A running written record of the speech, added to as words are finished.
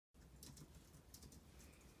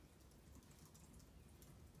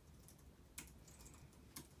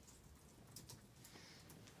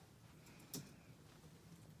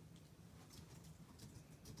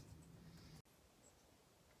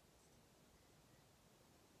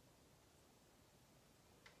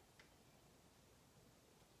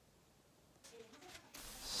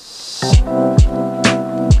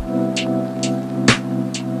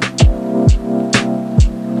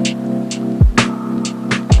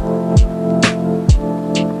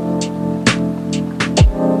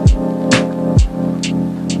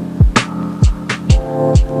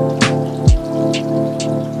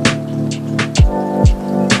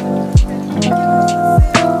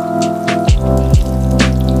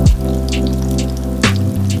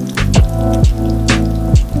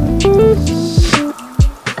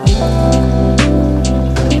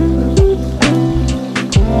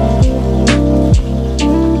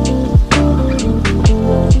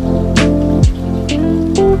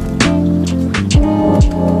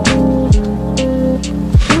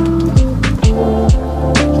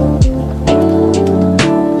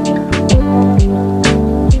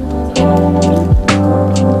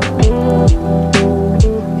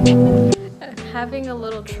having a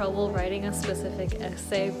little trouble writing a specific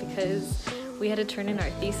essay because we had to turn in our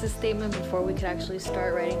thesis statement before we could actually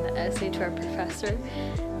start writing the essay to our professor.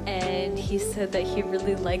 And he said that he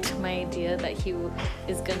really liked my idea, that he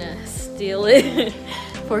is gonna steal it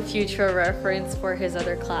for future reference for his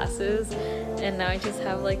other classes. And now I just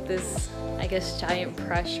have like this, I guess, giant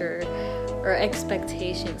pressure or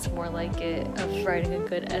expectations, more like it, of writing a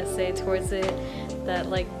good essay towards it, that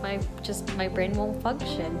like my brain won't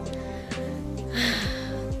function.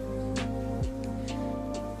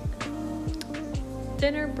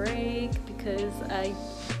 Dinner break, because I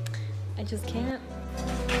just can't.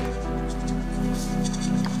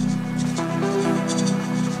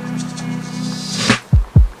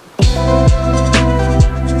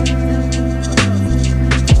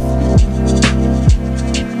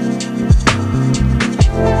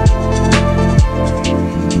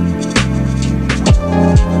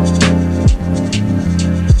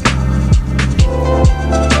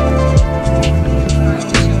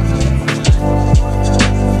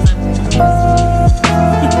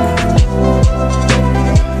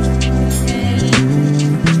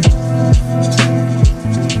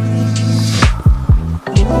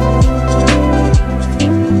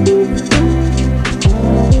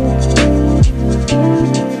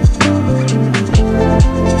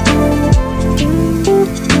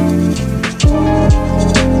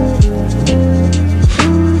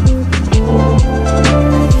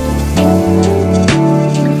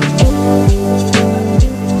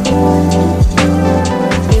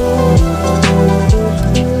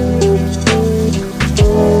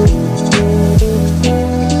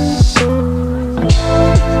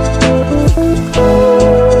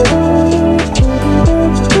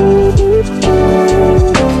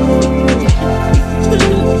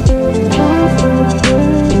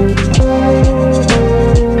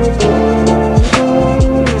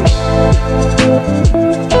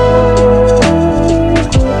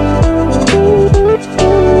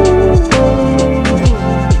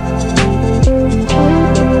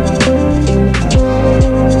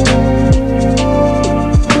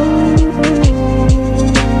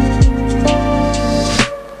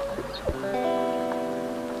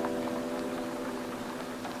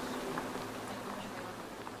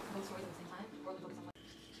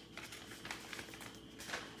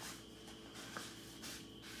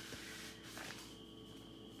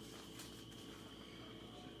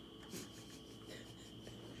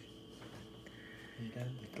 Mira,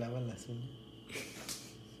 le clavan las uñas.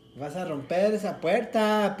 Vas a romper esa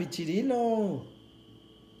puerta, pichirilo.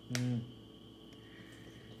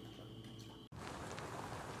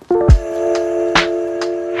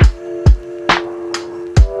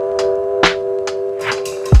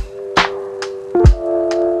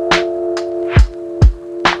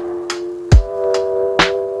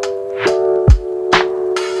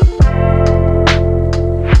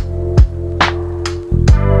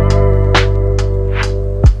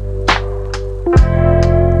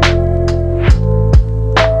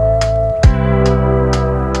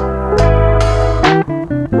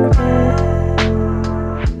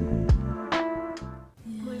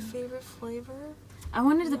 I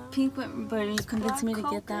wanted the pink one, but you convinced me to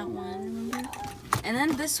get that one, remember? And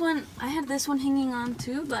then this one, I had this one hanging on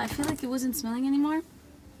too, but I feel like it wasn't smelling anymore.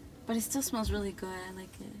 But it still smells really good, I like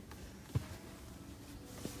it.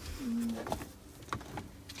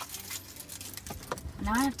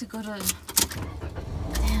 Now I have to go to...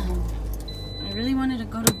 Damn. I really wanted to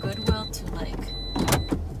go to Goodwill to like...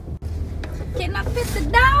 Can I fit the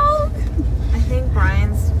dog? I think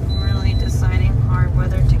Brian's really deciding hard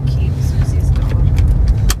whether to keep Susie's dog.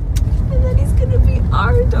 And then he's gonna be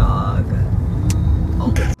our dog.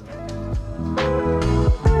 Oh.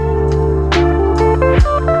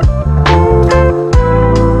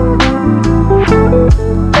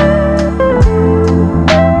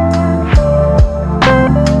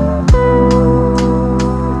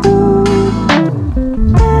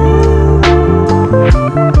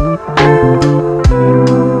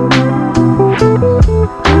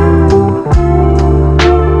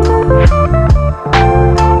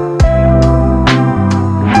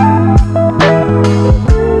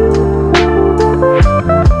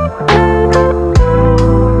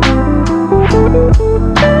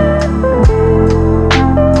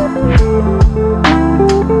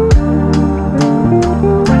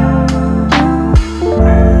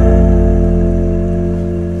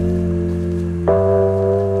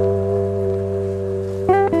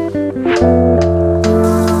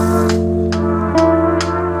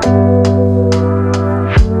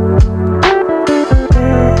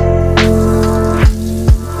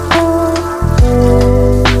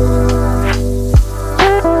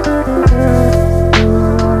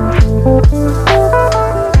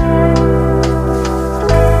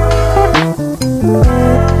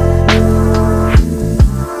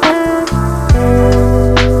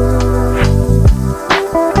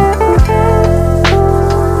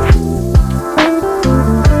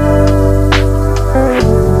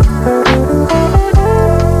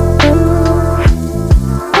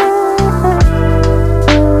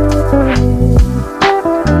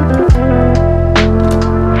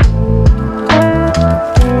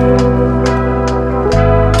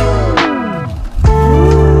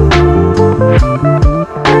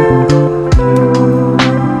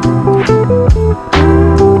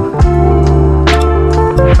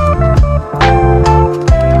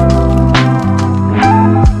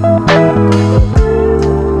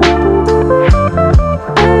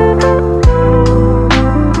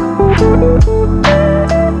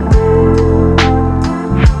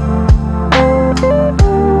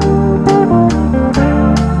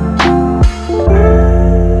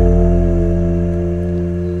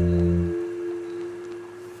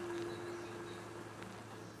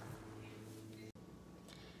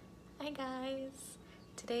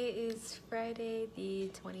 today is Friday the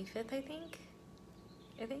 25th, I think.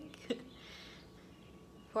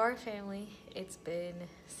 For our family, it's been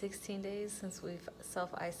 16 days since we've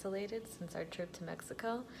self-isolated since our trip to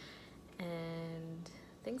Mexico, and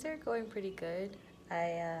things are going pretty good.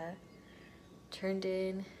 I turned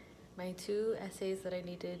in my 2 essays that I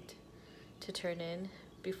needed to turn in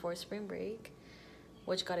before spring break,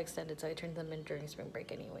 which got extended, so I turned them in during spring break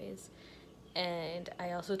anyways. And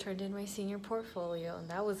I also turned in my senior portfolio, and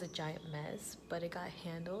that was a giant mess, but it got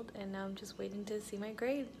handled, and now I'm just waiting to see my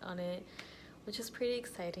grade on it, which is pretty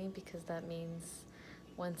exciting because that means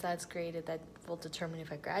once that's graded, that will determine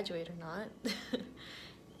if I graduate or not.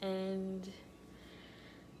 And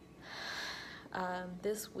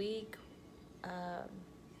this week,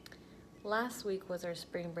 last week was our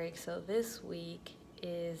spring break, so this week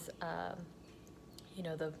is, you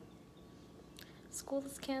know, the school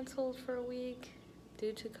is canceled for a week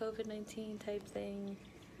due to COVID-19 type thing.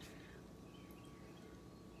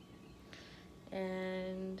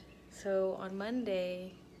 And so on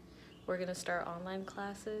Monday, we're gonna start online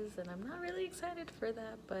classes, and I'm not really excited for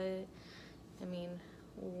that, but I mean,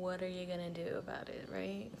 what are you gonna do about it,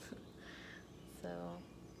 right? So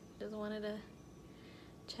just wanted to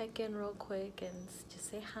check in real quick and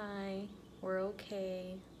just say hi. We're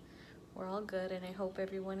okay. We're all good, and I hope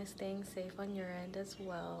everyone is staying safe on your end as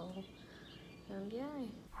well. And Yeah.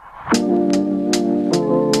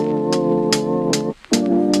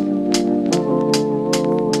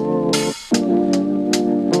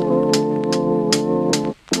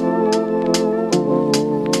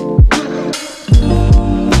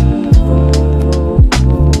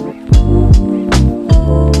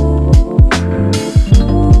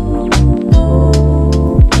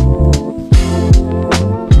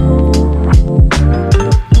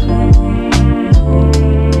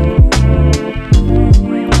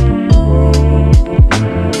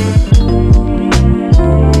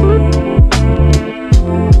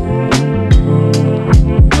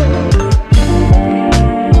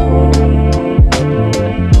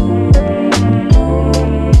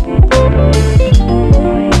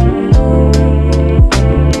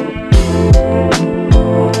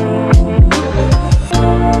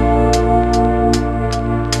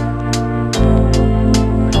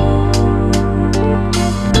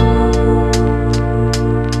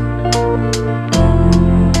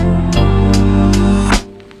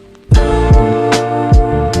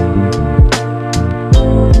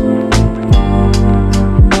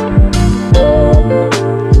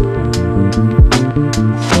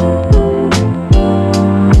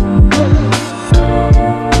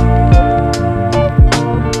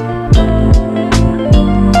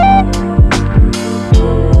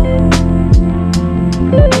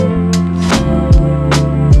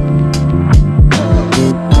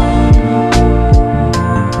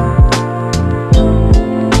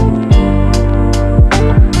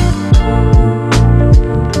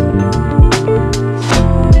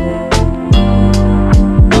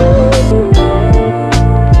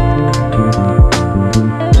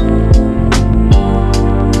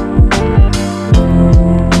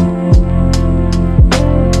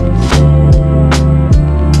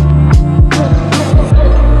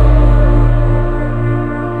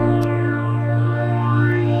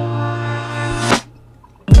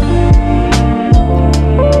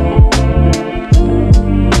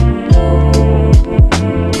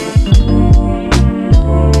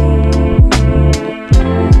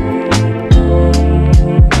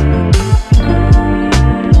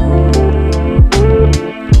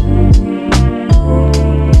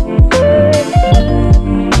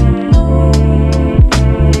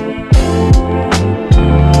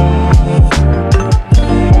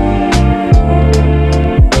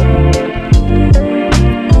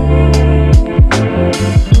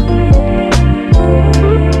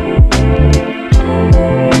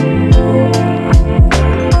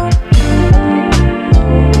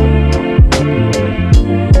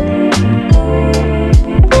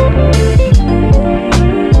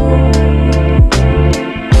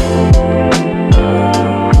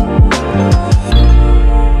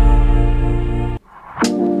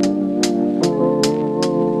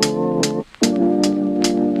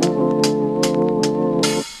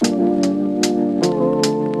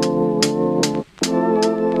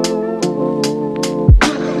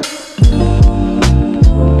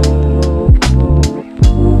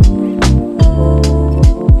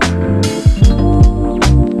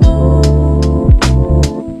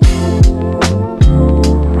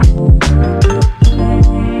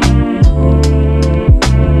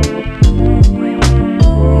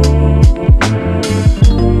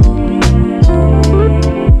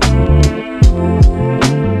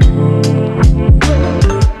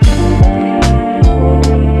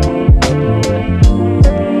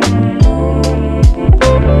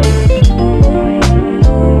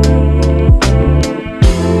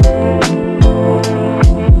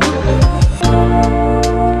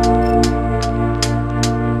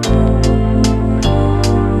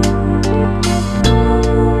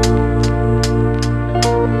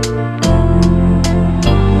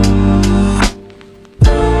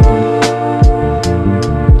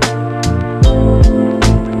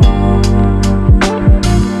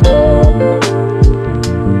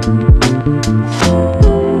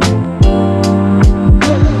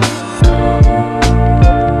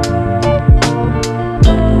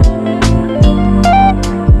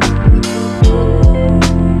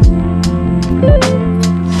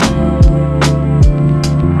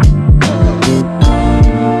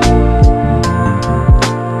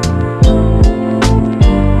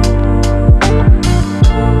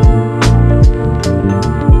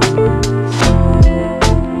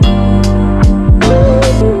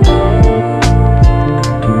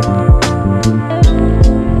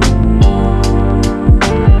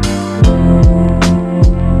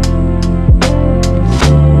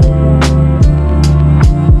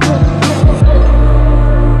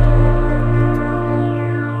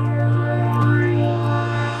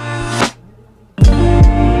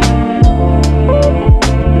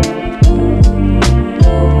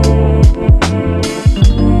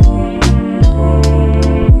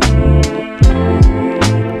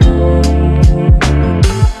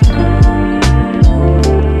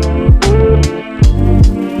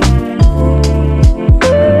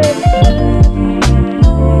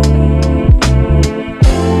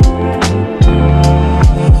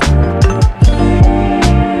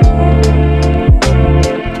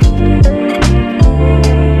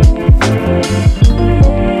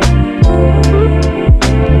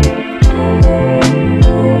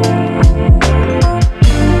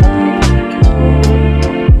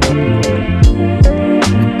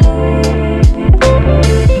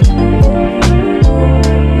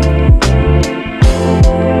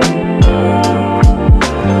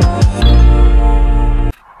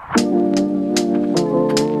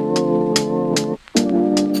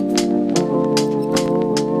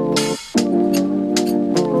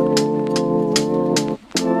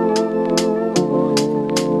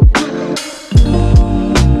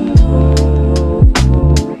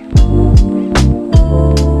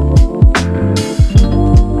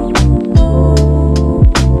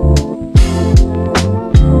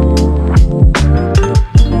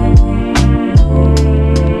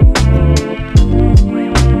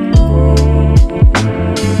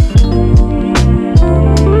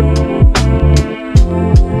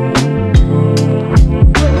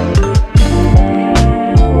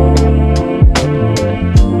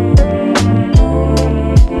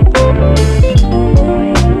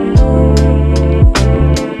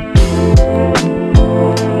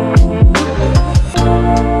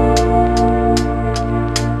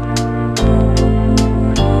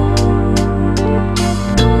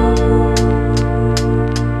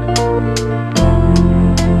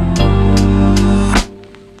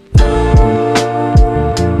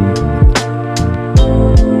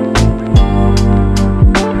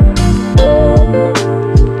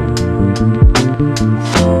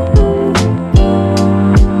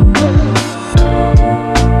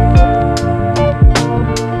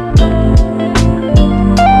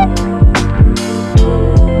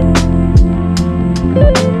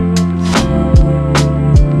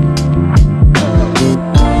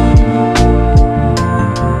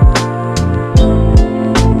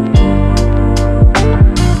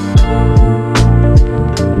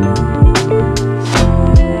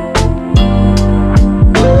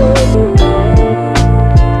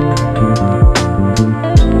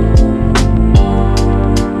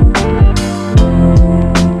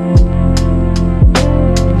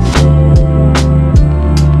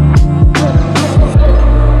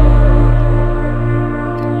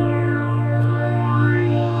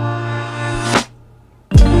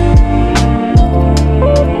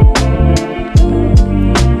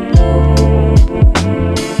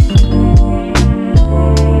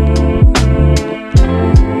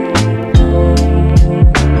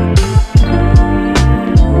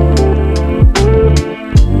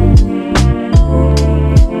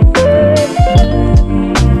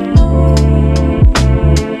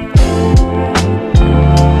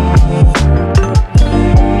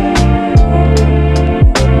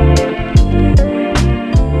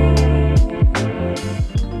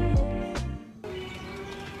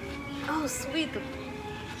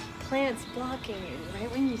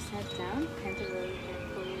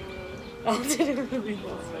 Oh, did it really?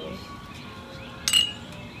 That's funny.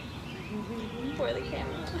 For the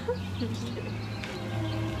camera.